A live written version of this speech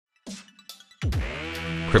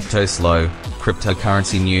Cryptoslo,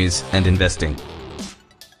 cryptocurrency news and investing.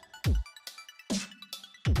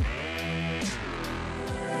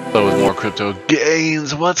 Hello with more crypto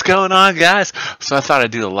gains. What's going on, guys? So I thought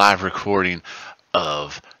I'd do a live recording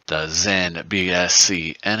of the XEN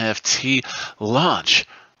BSC NFT launch.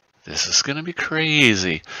 This is going to be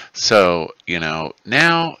crazy. So, now,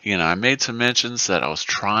 I made some mentions that I was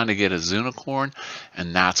trying to get a Xunicorn,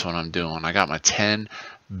 and that's what I'm doing. I got my 10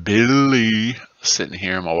 billion sitting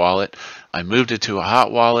here in my wallet. I moved it to a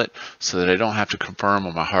hot wallet so that I don't have to confirm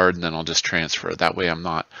on my hard, and then I'll just transfer it. That way I'm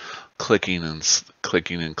not clicking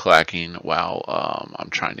and clacking while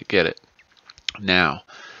I'm trying to get it. Now,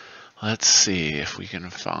 let's see if we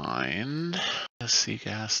can find BSC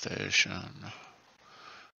gas station.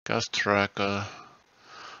 Gas tracker.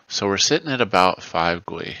 So we're sitting at about 5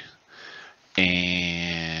 GUI.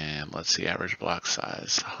 And let's see, average block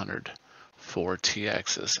size 104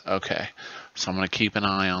 TXs. Okay, so I'm going to keep an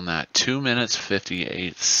eye on that. 2 minutes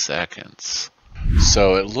 58 seconds.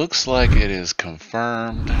 So it looks like it is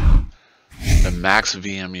confirmed. The max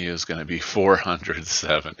VMU is going to be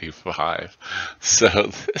 475. So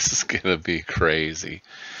this is going to be crazy.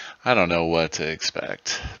 I don't know what to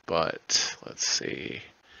expect, but let's see.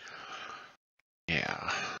 Yeah,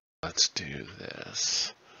 let's do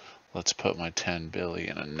this. Let's put my 10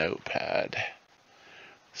 billion in a notepad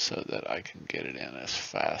so that I can get it in as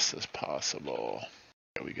fast as possible.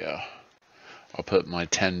 There we go. I'll put my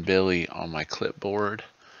 10 billion on my clipboard.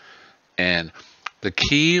 And the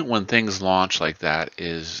key when things launch like that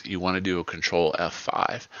is you want to do a control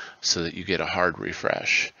F5 so that you get a hard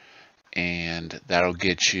refresh. And that'll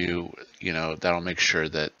get you, that'll make sure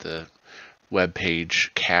that the web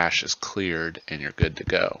page cache is cleared and you're good to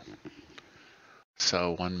go.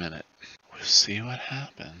 So 1 minute. We'll see what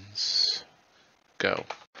happens. Go.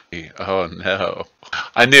 Oh no.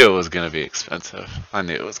 I knew it was going to be expensive.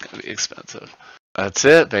 That's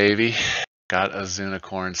it, baby. Got a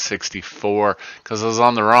Xunicorn 64 because I was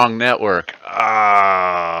on the wrong network.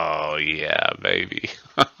 Oh yeah, baby.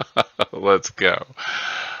 Let's go.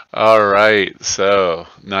 All right, so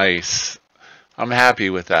nice. I'm happy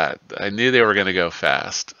with that. I knew they were going to go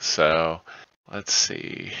fast. So let's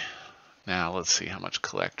see. Now let's see how much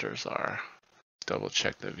collectors are. Double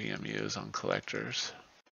check the VMUs on collectors.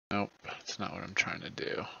 Nope, that's not what I'm trying to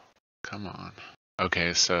do. Come on.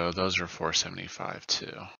 Okay, so those are 475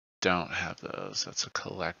 too. Don't have those. That's a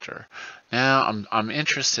collector. Now I'm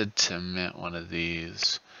interested to mint one of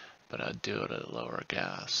these, but I'd do it at lower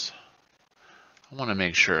gas. I want to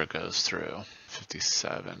make sure it goes through.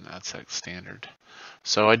 57, that's like standard.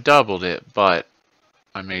 So I doubled it, but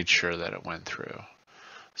I made sure that it went through.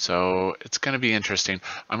 So it's going to be interesting.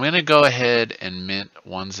 I'm going to go ahead and mint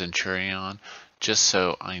one Centurion just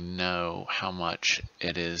so I know how much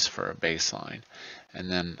it is for a baseline.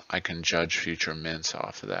 And then I can judge future mints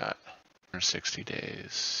off of that. 60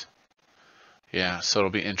 days. Yeah, so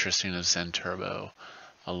it'll be interesting if Zen Turbo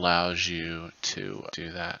allows you to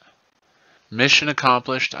do that. Mission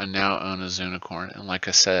accomplished. I now own a Xunicorn, and like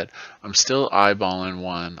I said, I'm still eyeballing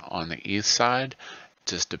one on the ETH side,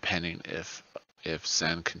 just depending if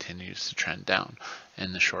Zen continues to trend down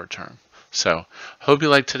in the short term. So, hope you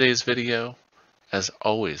liked today's video. As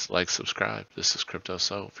always, like, subscribe. This is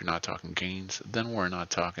Cryptoslo. If you're not talking gains, then we're not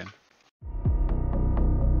talking.